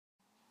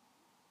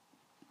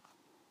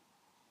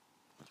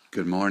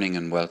Good morning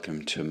and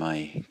welcome to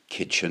my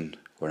kitchen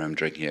where I'm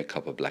drinking a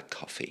cup of black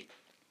coffee.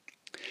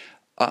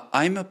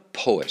 I'm a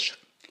poet,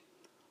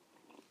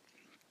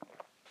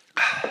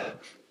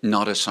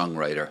 not a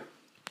songwriter,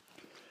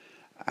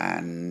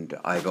 and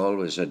I've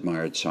always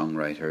admired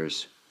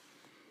songwriters,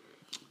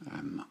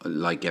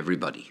 like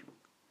everybody.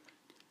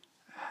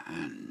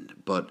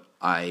 But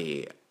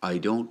I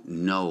don't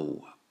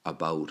know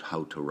about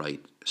how to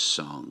write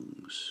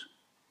songs.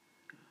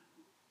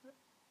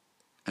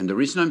 And the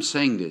reason I'm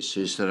saying this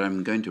is that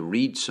I'm going to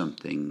read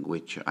something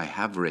which I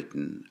have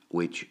written,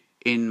 which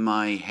in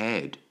my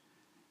head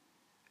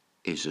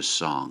is a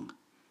song.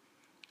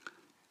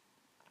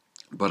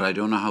 But I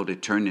don't know how to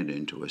turn it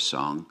into a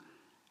song.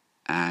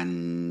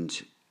 And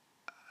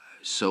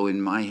so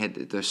in my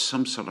head, there's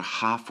some sort of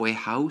halfway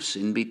house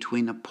in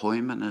between a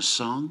poem and a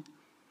song.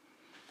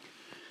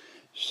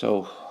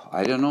 So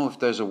I don't know if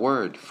there's a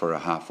word for a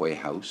halfway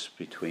house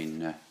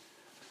between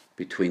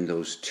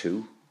those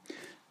two.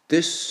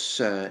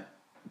 This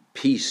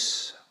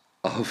piece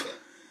of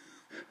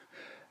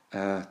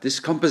this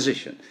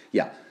composition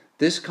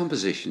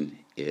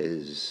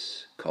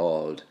is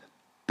called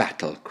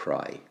Battle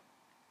Cry.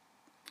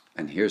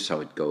 And here's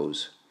how it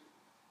goes.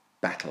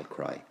 Battle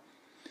Cry.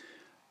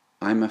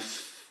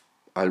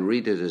 I'll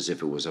read it as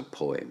if it was a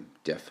poem,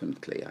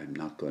 definitely. I'm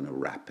not going to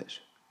rap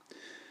it.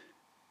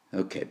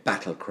 Okay,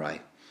 Battle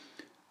Cry.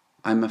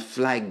 I'm a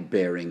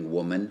flag-bearing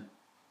woman.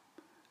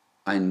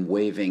 I'm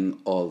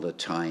waving all the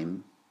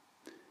time.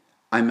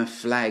 I'm a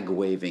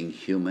flag-waving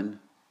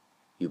human.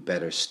 You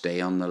better stay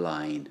on the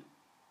line.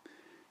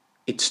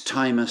 It's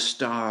time a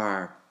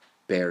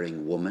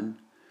star-bearing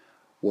woman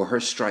wore her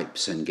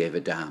stripes and gave a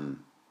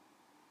damn.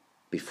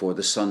 Before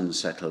the sun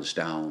settles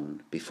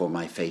down, before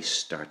my face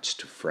starts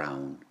to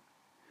frown.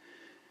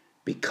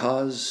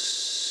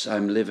 Because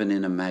I'm living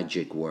in a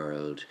magic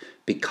world,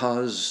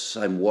 because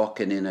I'm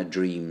walking in a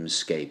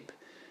dreamscape,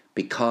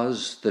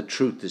 because the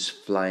truth is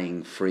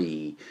flying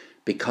free,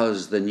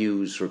 because the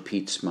news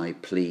repeats my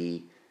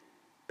plea,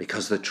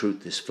 because the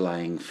truth is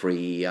flying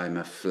free, I'm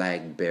a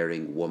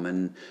flag-bearing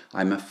woman,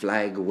 I'm a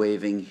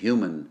flag-waving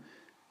human,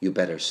 you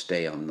better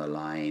stay on the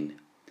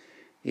line.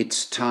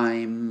 It's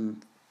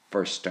time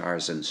for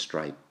stars and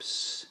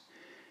stripes,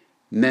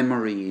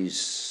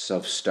 memories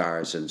of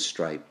stars and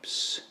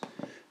stripes,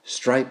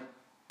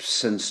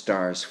 stripes and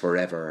stars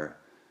forever,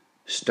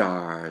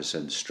 stars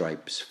and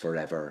stripes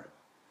forever.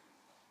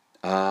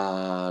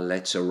 Ah,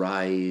 let's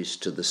arise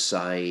to the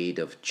side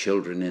of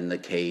children in the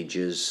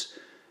cages.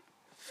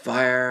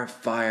 Fire,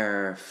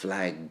 fire,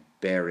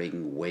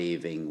 flag-bearing,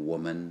 waving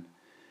woman.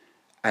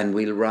 And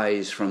we'll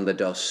rise from the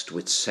dust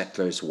with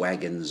settlers'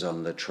 wagons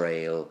on the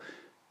trail.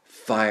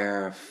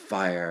 Fire,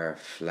 fire,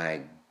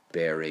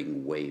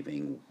 flag-bearing,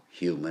 waving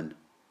human.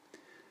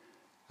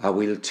 Ah,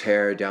 we'll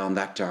tear down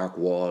that dark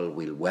wall,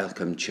 we'll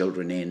welcome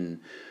children in,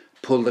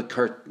 pull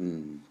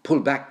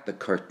back the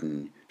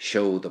curtain,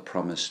 show the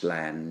promised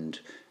land.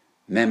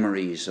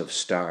 Memories of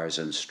stars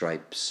and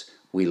stripes,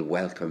 we'll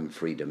welcome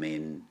freedom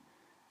in.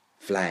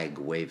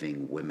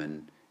 Flag-waving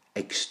women,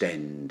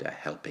 extend a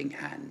helping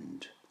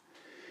hand.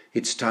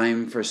 It's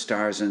time for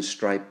stars and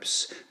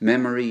stripes,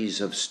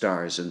 memories of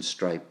stars and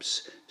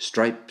stripes,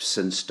 stripes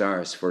and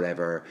stars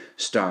forever,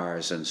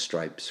 stars and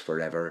stripes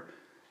forever.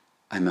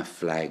 I'm a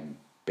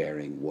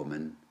flag-bearing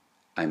woman,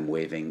 I'm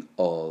waving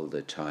all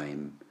the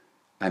time.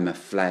 I'm a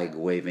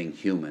flag-waving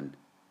human,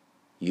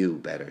 you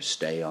better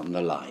stay on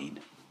the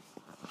line.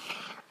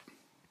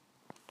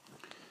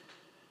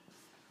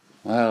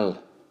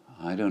 Well,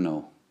 I don't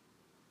know.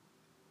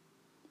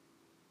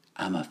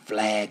 I'm a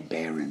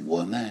flag-bearing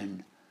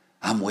woman,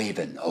 I'm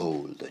waving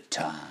all the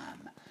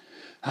time.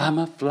 I'm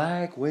a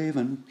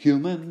flag-waving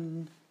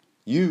human,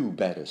 you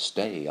better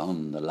stay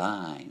on the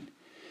line.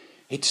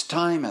 It's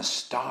time a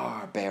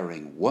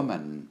star-bearing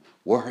woman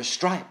wore her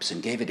stripes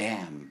and gave a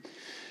damn.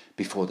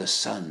 Before the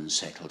sun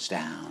settles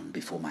down,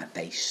 before my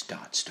face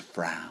starts to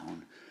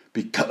frown.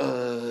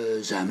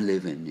 Because I'm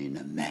living in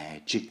a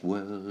magic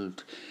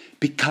world.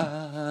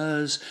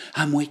 Because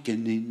I'm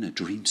waking in a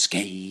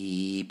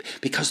dreamscape.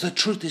 Because the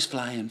truth is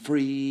flying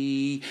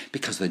free.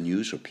 Because the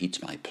news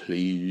repeats my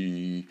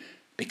plea.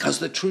 Because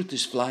the truth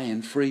is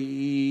flying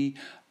free.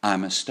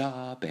 I'm a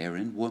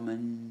star-bearing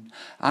woman.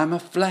 I'm a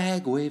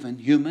flag-waving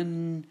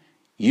human.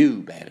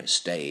 You better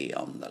stay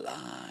on the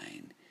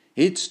line.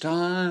 It's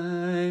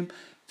time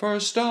for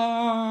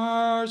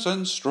stars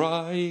and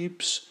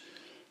stripes,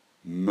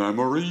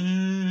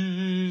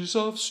 memories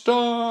of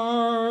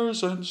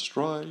stars and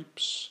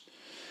stripes.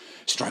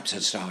 Stripes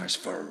and stars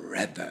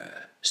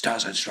forever,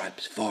 stars and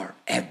stripes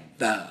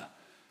forever.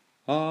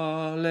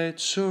 Ah,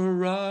 let's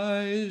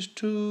arise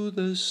to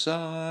the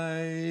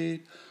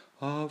sight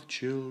of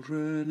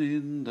children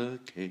in the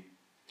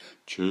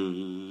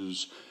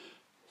cages.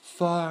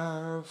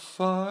 Fire,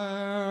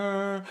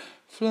 fire,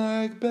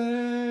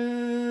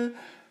 flag-bearing,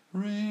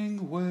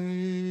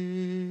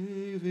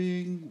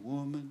 waving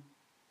woman.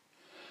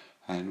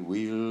 And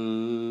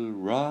we'll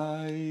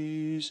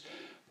rise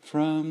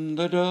from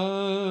the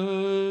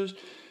dust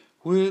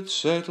with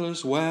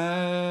settlers'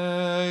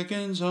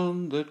 wagons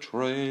on the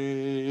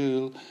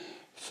trail.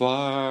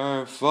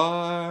 Fire,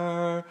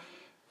 fire,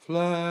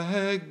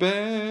 flag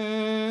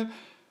bearing,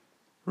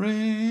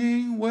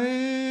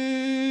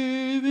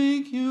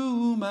 waving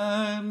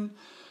human,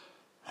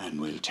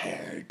 and we'll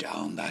tear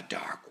down that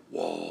dark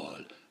wall.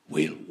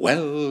 We'll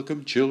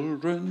welcome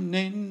children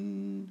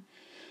in.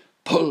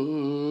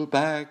 Pull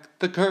back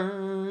the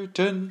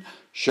curtain,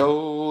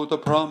 show the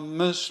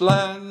promised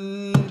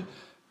land.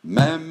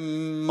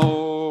 Memories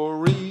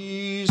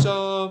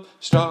of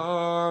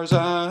stars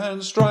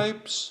and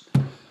stripes.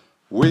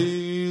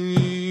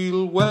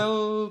 We'll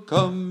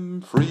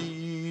welcome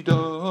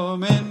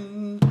freedom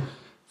in.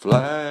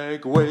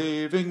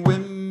 Flag-waving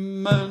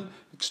women,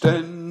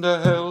 extend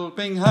a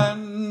helping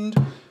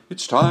hand.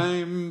 It's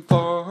time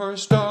for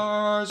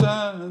stars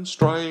and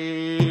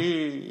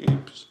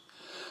stripes.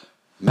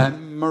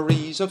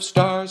 Memories of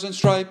stars and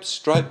stripes,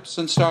 stripes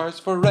and stars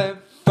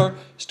forever.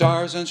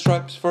 Stars and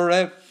stripes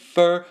forever,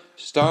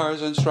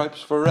 stars and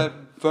stripes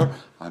forever.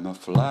 I'm a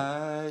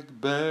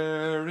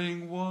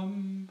flag-bearing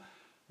woman,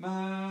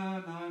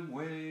 I'm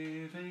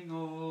waving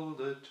all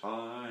the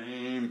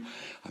time.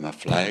 I'm a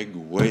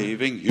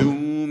flag-waving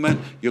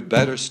human, you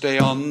better stay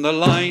on the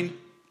line.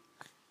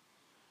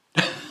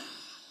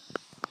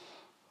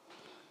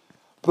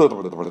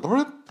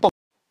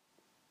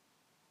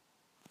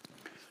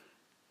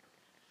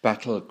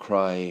 Battle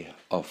Cry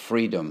of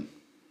Freedom,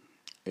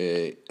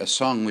 a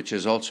song which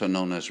is also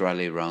known as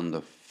Rally Round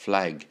the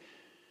Flag,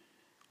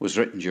 was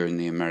written during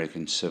the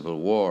American Civil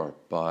War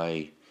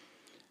by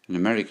an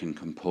American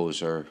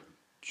composer,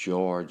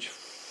 George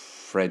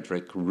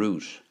Frederick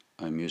Root.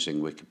 I'm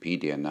using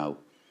Wikipedia now,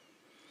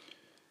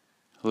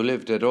 who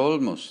lived at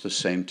almost the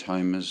same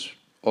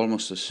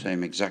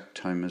exact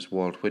time as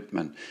Walt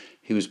Whitman.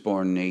 He was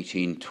born in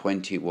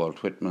 1820.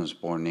 Walt Whitman was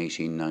born in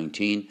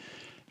 1819.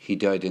 He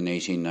died in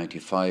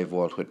 1895.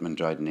 Walt Whitman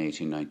died in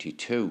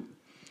 1892.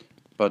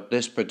 But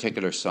this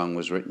particular song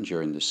was written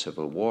during the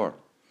Civil War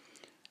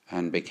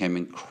and became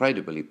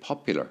incredibly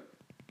popular.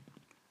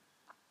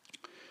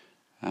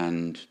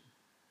 And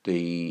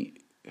the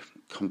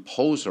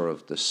composer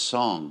of the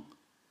song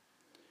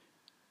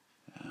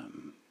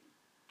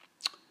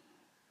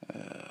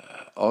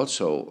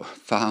also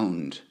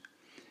found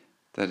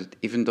that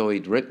even though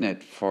he'd written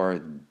it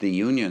for the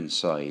Union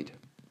side,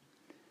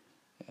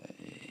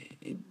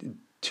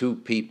 two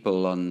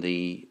people on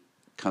the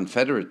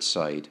Confederate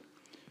side,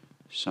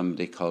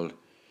 somebody called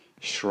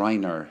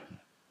Schreiner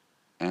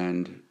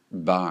and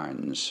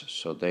Barnes,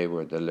 so they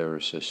were the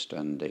lyricist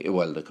and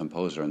the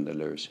composer and the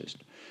lyricist,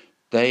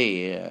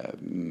 they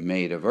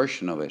made a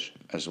version of it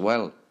as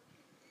well.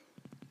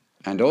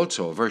 And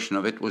also a version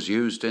of it was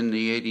used in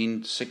the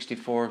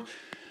 1864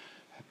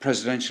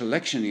 presidential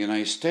election in the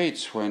United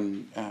States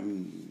when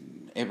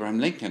Abraham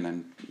Lincoln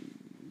and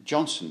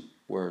Johnson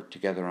were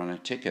together on a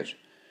ticket.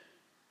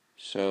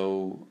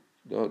 So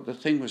the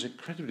thing was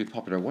incredibly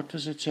popular. What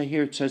does it say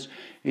here? It says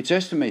it's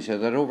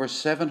estimated that over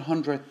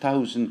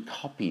 700,000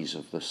 copies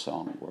of the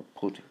song were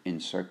put in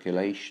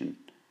circulation.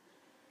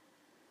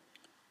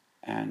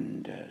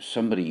 And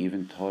somebody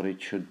even thought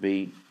it should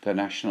be the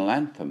national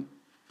anthem.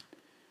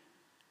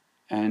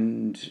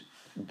 And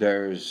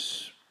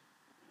there's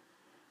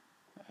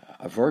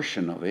a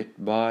version of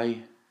it by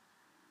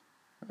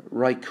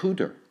Ry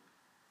Cooder.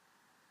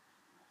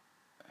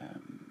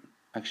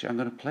 Actually, I'm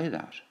going to play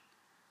that.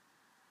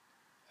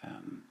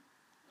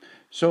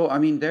 So, I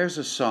mean, there's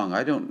a song.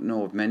 I don't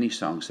know of many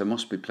songs. There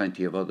must be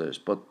plenty of others,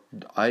 but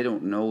I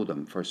don't know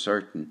them for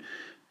certain,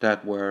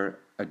 that were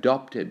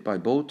adopted by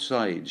both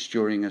sides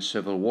during a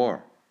civil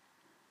war.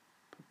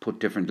 Put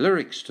different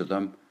lyrics to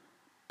them,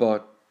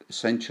 but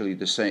essentially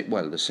the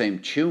same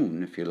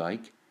tune, if you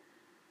like.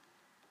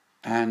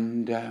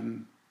 And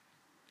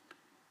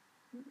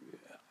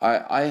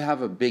I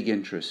have a big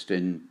interest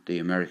in the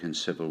American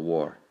Civil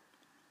War,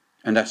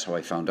 and that's how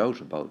I found out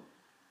about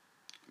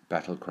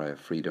Battle Cry of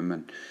Freedom,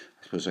 and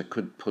I suppose I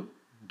could put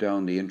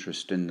down the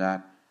interest in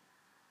that.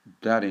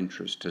 That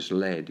interest has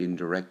led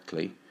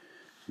indirectly,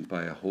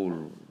 by a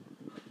whole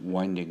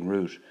winding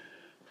route,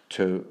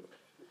 to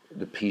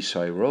the piece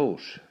I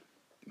wrote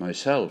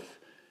myself.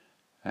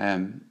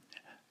 I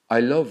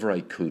love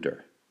Ry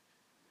Cooder,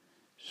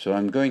 so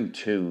I'm going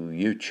to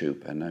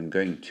YouTube and I'm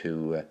going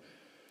to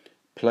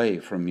play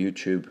from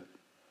YouTube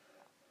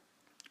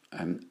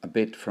a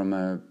bit from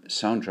a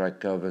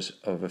soundtrack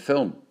of a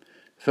film.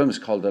 The film is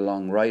called The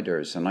Long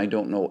Riders, and I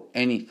don't know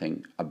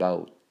anything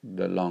about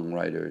The Long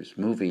Riders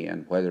movie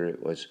and whether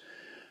it was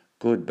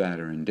good, bad,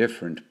 or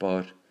indifferent,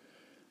 but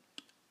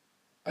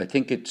I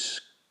think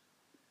it's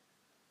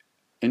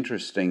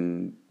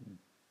interesting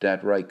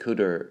that Ry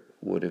Cooder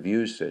would have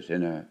used it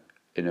in a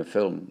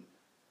film.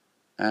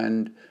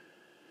 And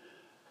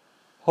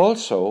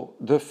also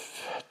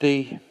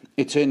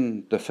it's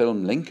in the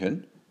film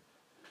Lincoln.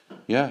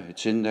 Yeah,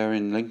 it's in there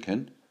in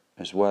Lincoln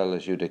as well,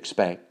 as you'd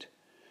expect.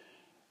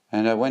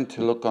 And I went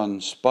to look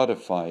on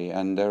Spotify,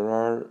 and there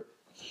are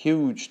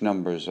huge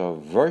numbers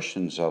of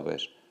versions of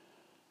it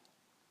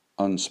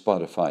on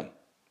Spotify.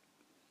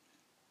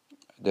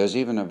 There's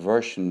even a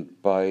version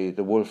by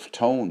the Wolf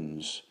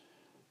Tones,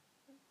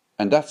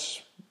 and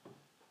that's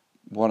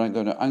what I'm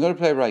going to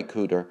play Ry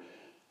Cooder,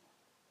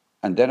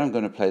 and then I'm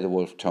going to play the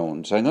Wolf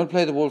Tones. I'm going to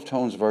play the Wolf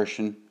Tones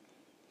version,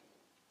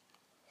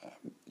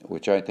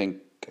 which I think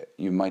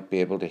you might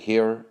be able to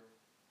hear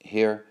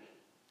here,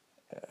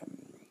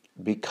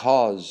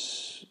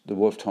 because the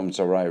Wolf Tones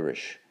are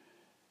Irish,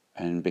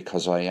 and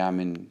because I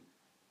am,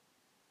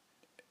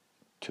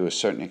 to a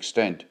certain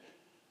extent,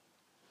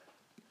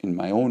 in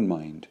my own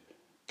mind,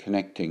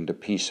 connecting the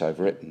piece I've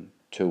written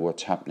to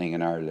what's happening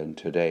in Ireland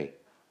today.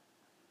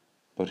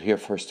 But here,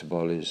 first of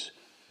all, is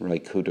Ry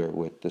Cooder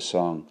with the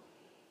song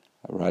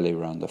Rally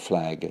Round the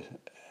Flag,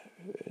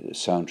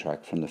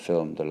 soundtrack from the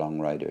film The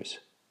Long Riders.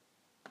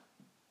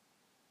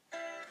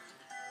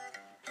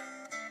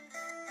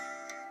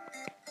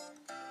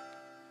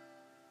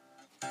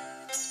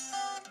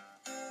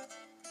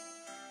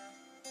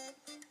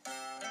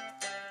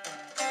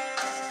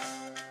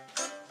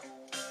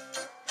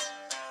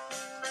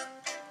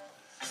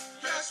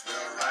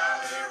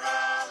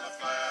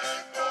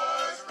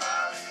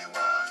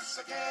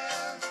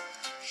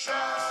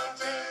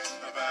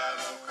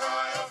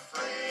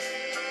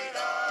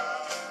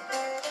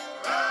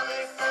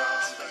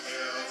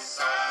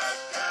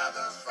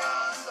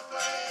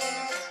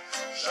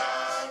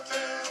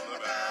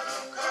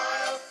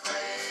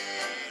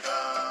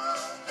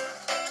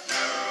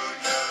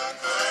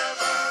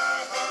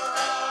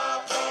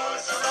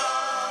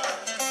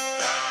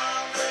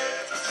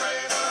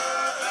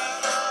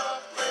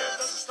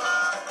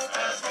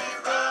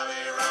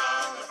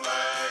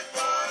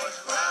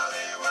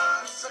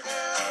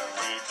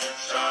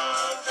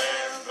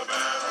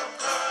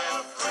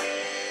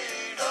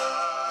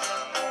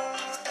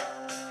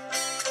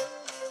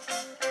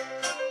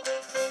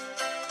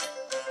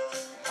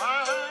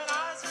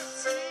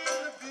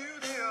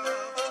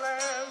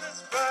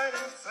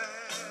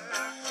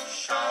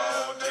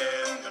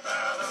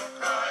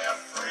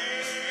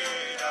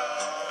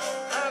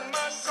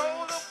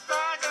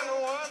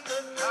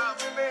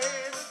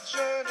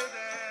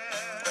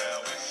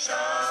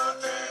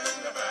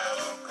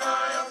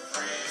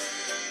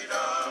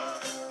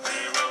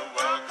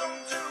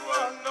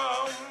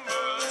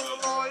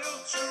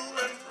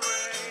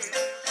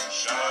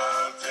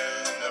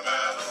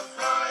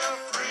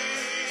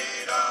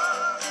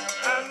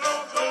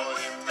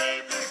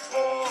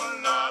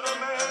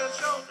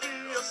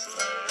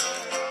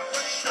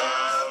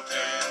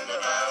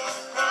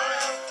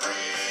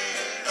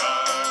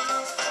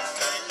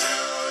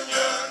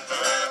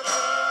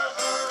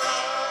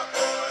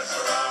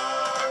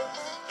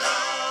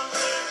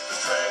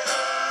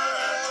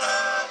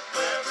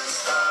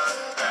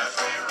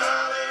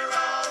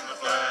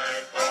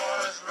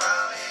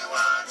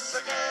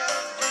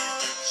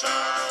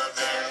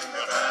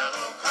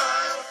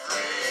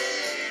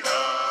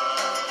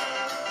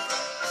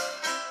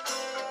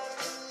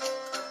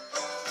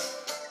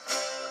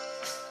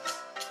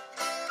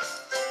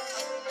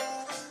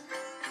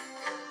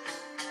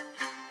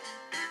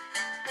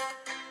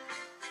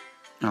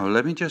 Now,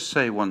 let me just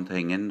say one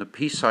thing. In the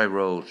piece I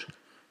wrote,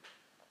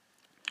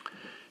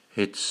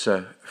 it's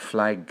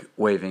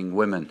flag-waving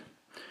women.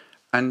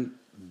 And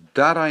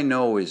that I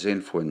know is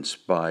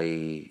influenced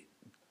by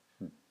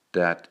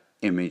that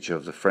image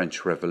of the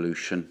French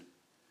Revolution,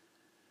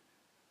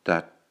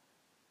 that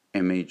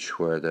image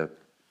where the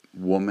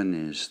woman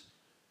is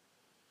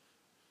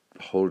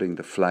holding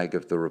the flag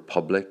of the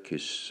Republic,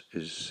 is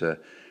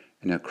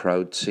in a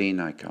crowd scene.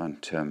 I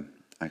can't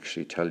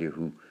actually tell you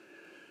who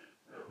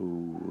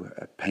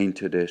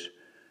painted it,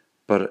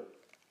 but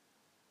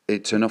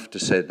it's enough to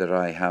say that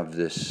I have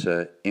this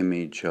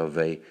image of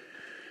a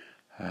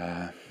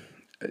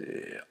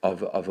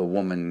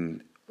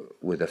woman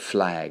with a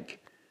flag,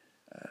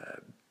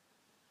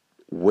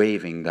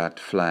 waving that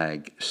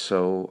flag.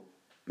 So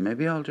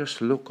maybe I'll just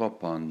look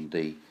up on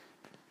the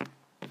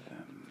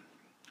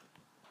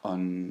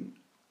on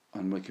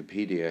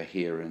Wikipedia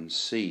here and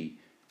see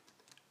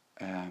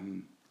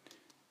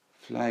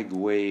flag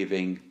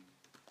waving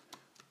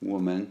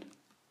woman,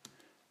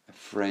 a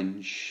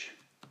French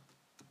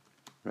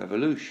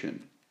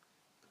Revolution.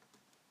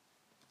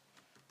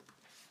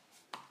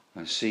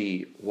 I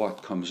see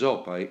what comes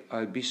up.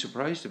 I'd be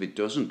surprised if it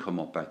doesn't come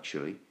up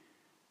actually,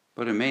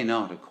 but it may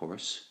not, of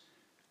course.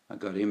 I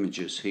got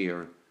images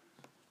here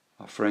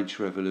of French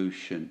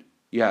Revolution.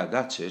 Yeah,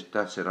 that's it.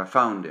 I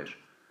found it.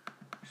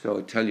 So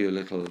I'll tell you a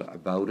little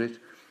about it.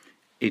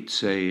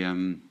 It's a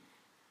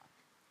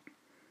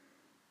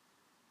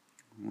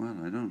well,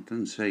 I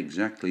didn't say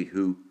exactly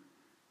who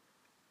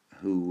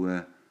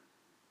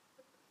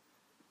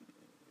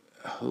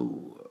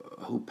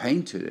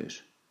painted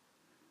it,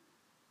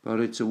 but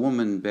it's a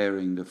woman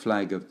bearing the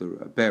flag of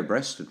a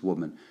bare-breasted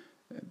woman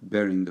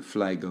bearing the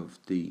flag of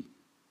the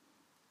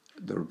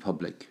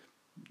Republic,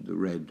 the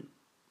red,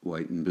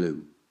 white, and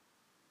blue,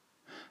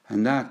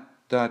 and that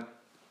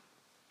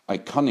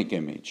iconic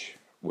image,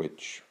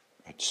 which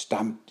had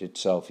stamped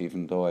itself,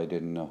 even though I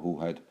didn't know who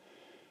had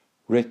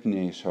written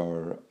it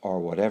or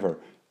whatever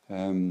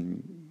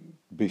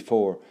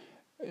before,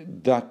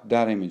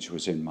 that image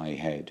was in my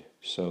head,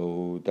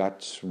 so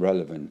that's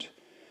relevant.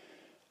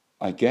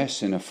 I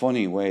guess in a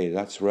funny way,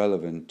 that's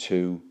relevant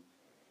to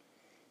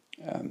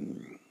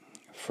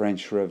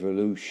French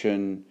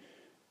Revolution,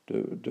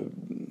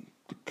 the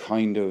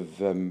kind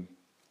of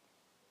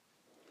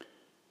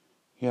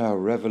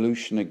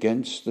revolution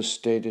against the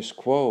status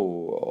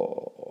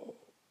quo,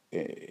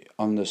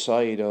 on the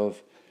side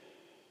of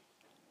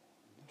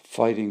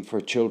fighting for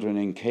children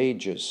in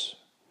cages,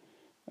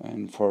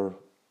 and for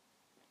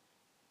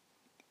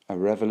a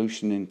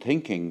revolution in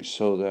thinking,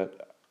 so that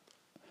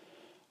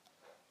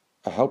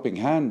a helping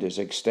hand is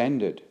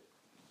extended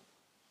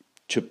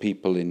to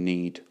people in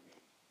need,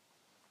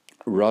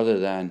 rather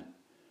than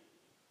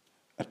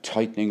a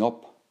tightening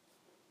up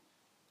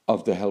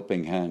of the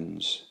helping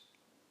hands.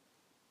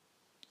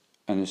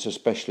 And it's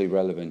especially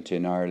relevant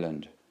in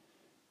Ireland,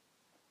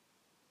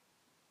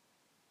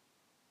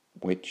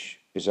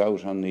 which is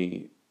out on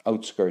the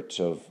outskirts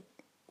of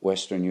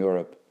Western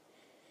Europe,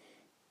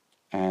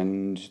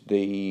 and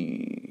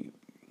the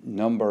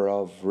number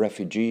of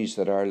refugees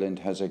that Ireland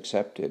has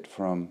accepted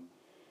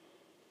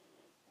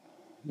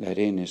let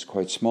in is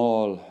quite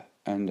small,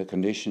 and the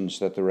conditions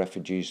that the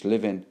refugees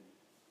live in,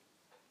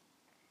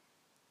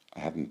 I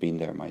haven't been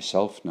there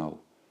myself now,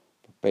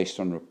 but based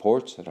on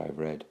reports that I've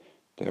read,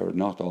 they're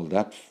not all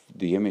that.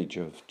 The image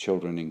of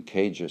children in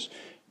cages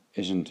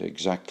isn't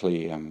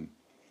exactly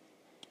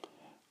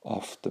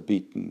off the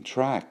beaten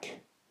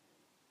track.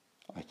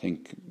 I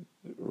think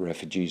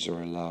refugees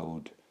are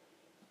allowed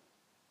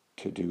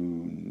to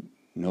do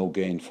no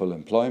gainful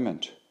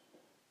employment.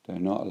 They're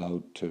not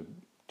allowed to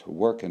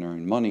work and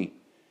earn money,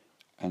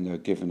 and they're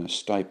given a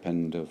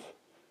stipend of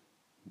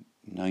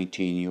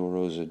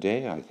 €19 a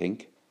day, I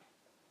think.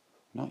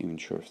 Not even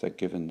sure if they're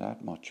given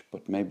that much,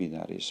 but maybe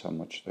that is how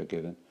much they're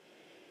given.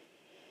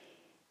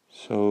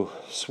 So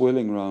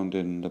swirling round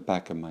in the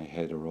back of my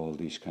head are all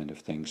these kind of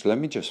things. Let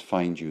me just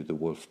find you the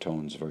Wolfe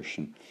Tones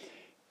version,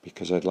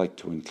 because I'd like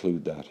to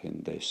include that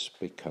in this,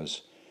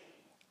 because,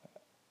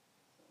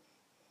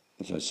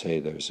 as I say,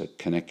 there's a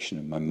connection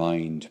in my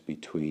mind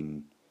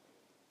between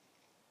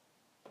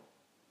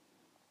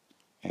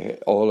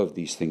all of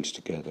these things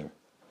together,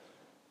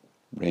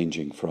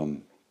 ranging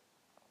from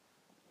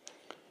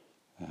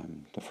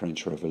the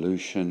French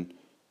Revolution,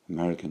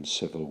 American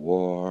Civil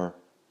War,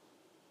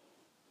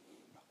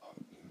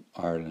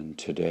 Ireland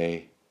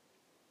today.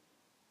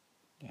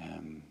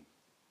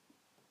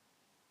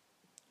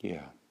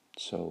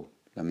 So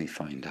let me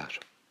find that.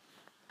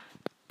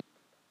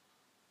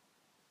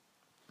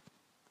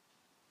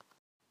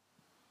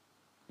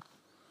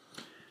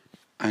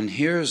 And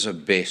here's a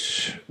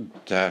bit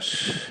that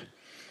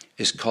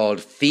is called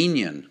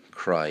Fenian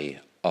Cry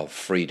of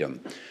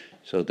Freedom.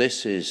 So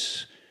this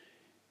is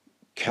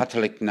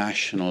Catholic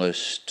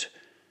nationalist,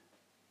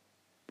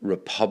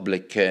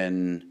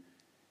 Republican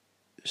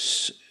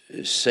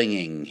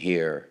singing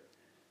here.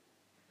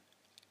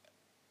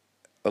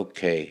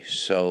 Okay,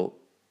 so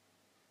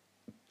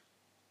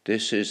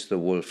this is the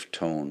Wolfe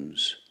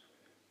Tones,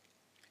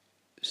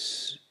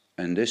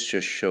 and this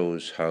just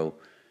shows how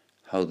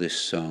this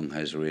song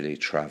has really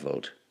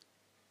travelled.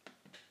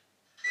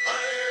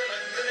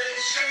 Ireland, the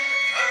nation,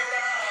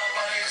 hurrah,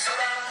 boys,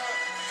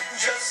 hurrah,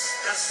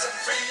 justice and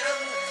freedom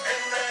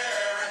in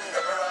there in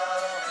the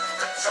borough.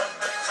 The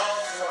trumpet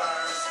calls to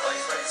arms,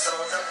 boys, white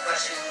swords are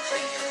flashing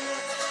clean,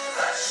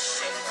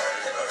 flashing for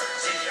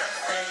liberty and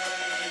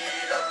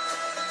freedom.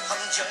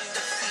 Come join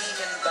the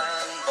Fenian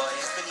band,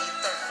 boys, beneath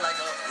their flag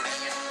of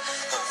green.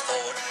 Go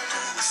forward to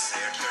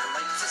assert your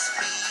rights as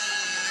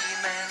free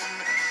men.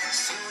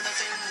 Soon as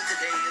in the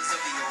days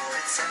of yore,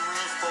 its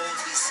emerald fold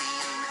be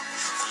seen,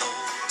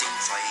 floating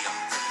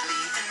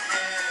triumphantly in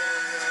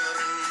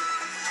Erin.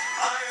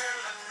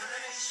 Ireland, the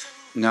nation.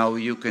 Now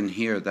you can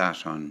hear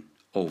that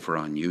over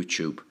on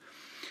YouTube,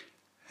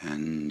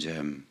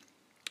 and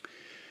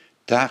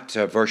that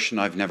version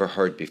I've never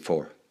heard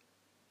before.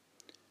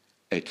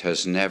 It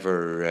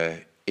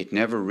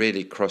never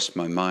really crossed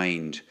my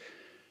mind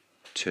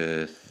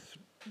to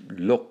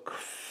look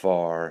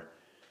for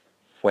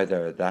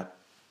whether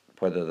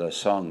the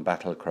song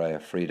Battle Cry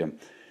of Freedom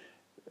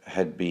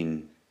had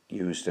been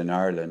used in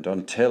Ireland,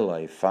 until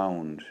I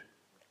found,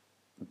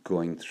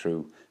 going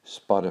through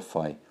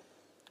Spotify,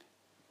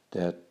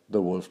 that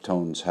the Wolfe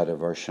Tones had a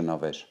version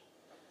of it,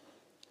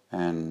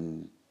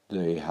 and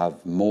they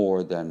have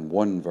more than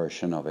one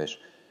version of it,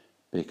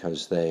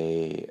 because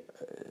they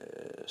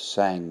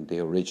sang the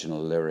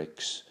original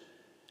lyrics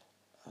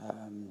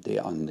on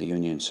the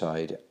Union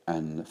side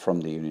and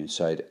from the Union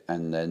side,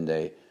 and then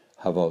they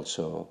have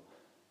also,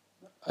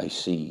 I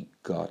see,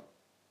 got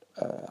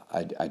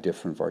a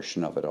different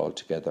version of it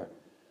altogether.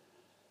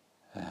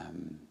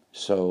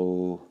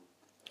 So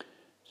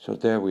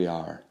there we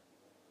are.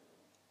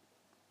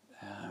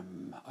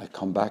 I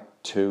come back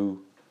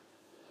to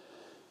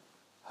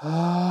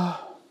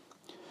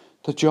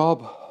the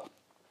job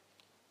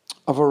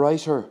of a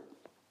writer.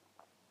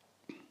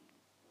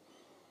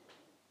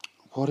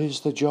 What is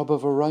the job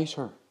of a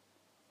writer?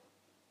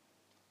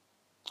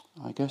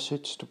 I guess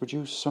it's to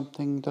produce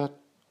something that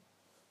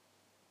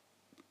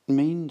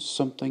means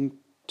something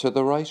to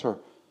the writer,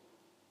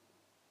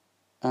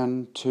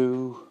 and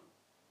to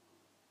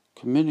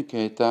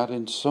communicate that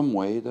in some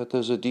way that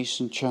there's a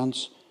decent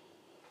chance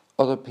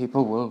other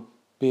people will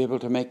be able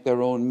to make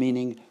their own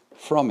meaning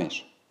from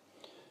it.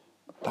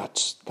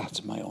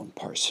 That's my own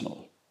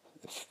personal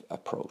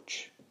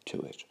approach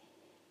to it.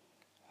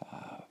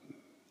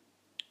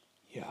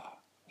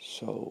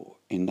 So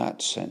in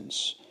that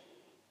sense,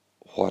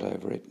 what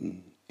I've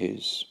written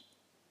is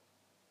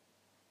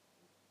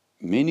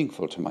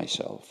meaningful to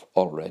myself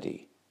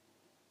already,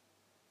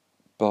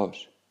 but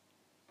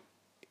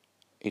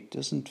it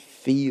doesn't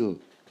feel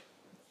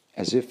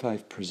as if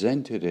I've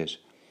presented it,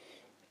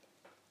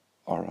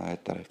 or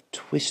that I've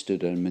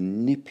twisted and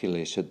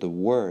manipulated the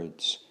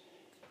words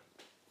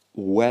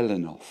well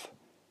enough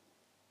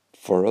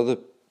for other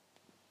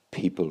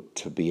people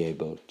to be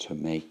able to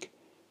make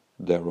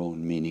their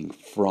own meaning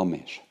from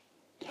it.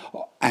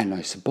 And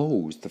I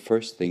suppose the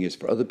first thing is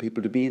for other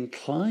people to be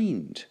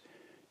inclined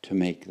to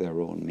make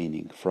their own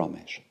meaning from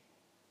it.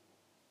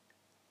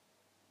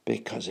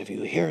 Because if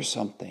you hear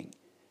something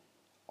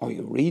or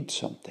you read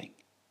something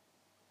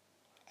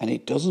and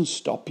it doesn't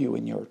stop you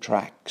in your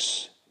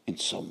tracks in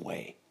some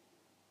way,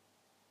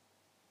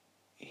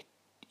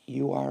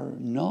 you are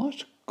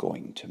not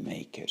going to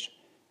make it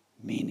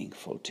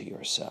meaningful to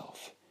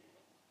yourself.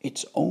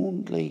 It's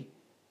only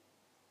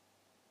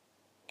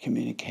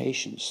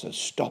communications that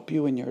stop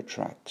you in your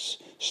tracks,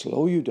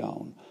 slow you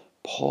down,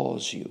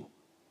 pause you,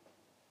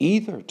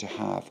 either to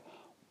have,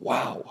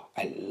 wow,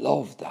 I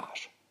love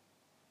that,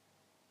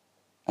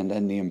 and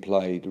then the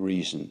implied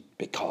reason,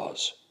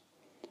 because,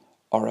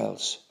 or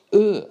else,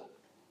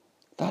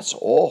 that's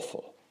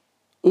awful,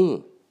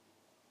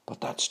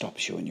 but that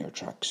stops you in your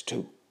tracks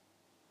too.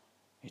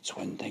 It's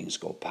when things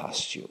go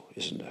past you,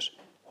 isn't it?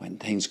 When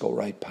things go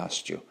right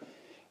past you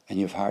and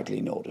you've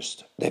hardly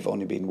noticed. They've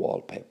only been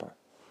wallpaper.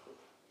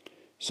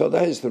 So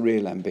that is the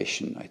real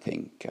ambition, I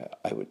think,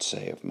 I would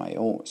say, of my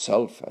own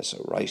self as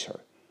a writer.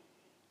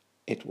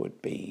 It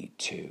would be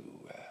to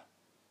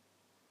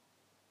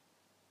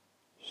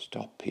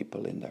stop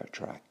people in their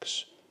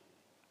tracks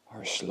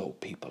or slow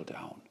people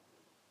down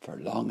for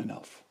long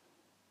enough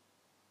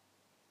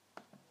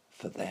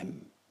for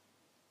them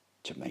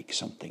to make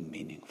something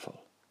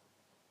meaningful.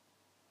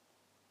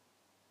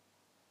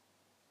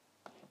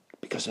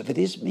 Because if it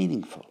is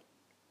meaningful,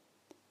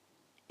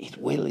 it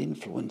will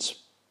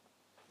influence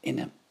in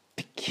a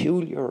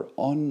peculiar,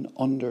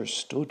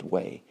 ununderstood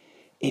way.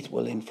 It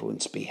will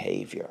influence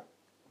behavior.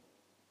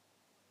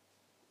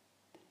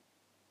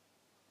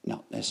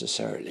 Not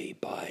necessarily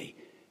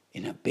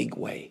in a big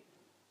way,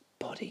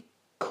 but it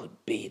could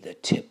be the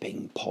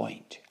tipping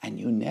point. And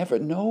you never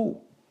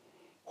know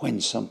when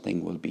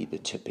something will be the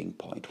tipping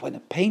point. When a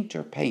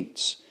painter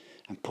paints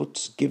and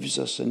gives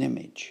us an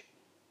image,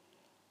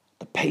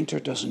 the painter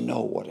doesn't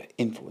know what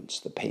influence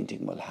the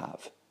painting will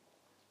have.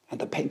 And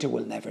the painter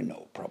will never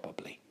know,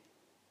 probably.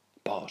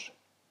 But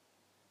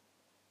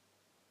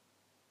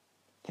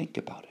think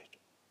about it.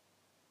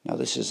 Now,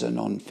 this is an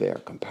unfair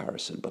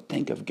comparison, but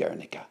think of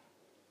Guernica.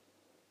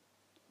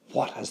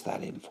 What has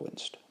that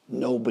influenced?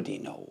 Nobody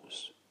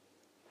knows.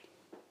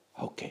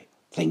 Okay,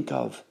 think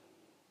of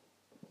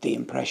the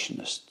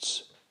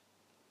Impressionists.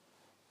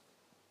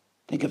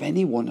 Think of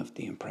any one of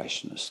the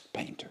Impressionist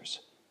painters.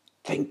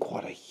 Think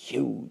what a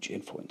huge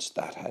influence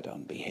that had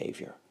on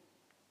behavior.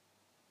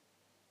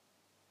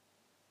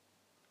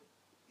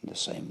 In the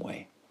same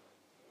way,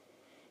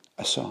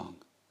 a song,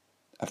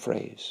 a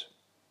phrase,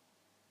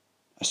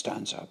 a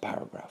stanza, a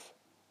paragraph.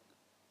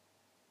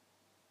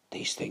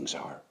 These things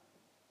are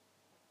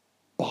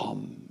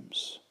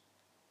bombs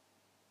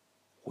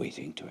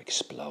waiting to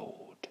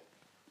explode.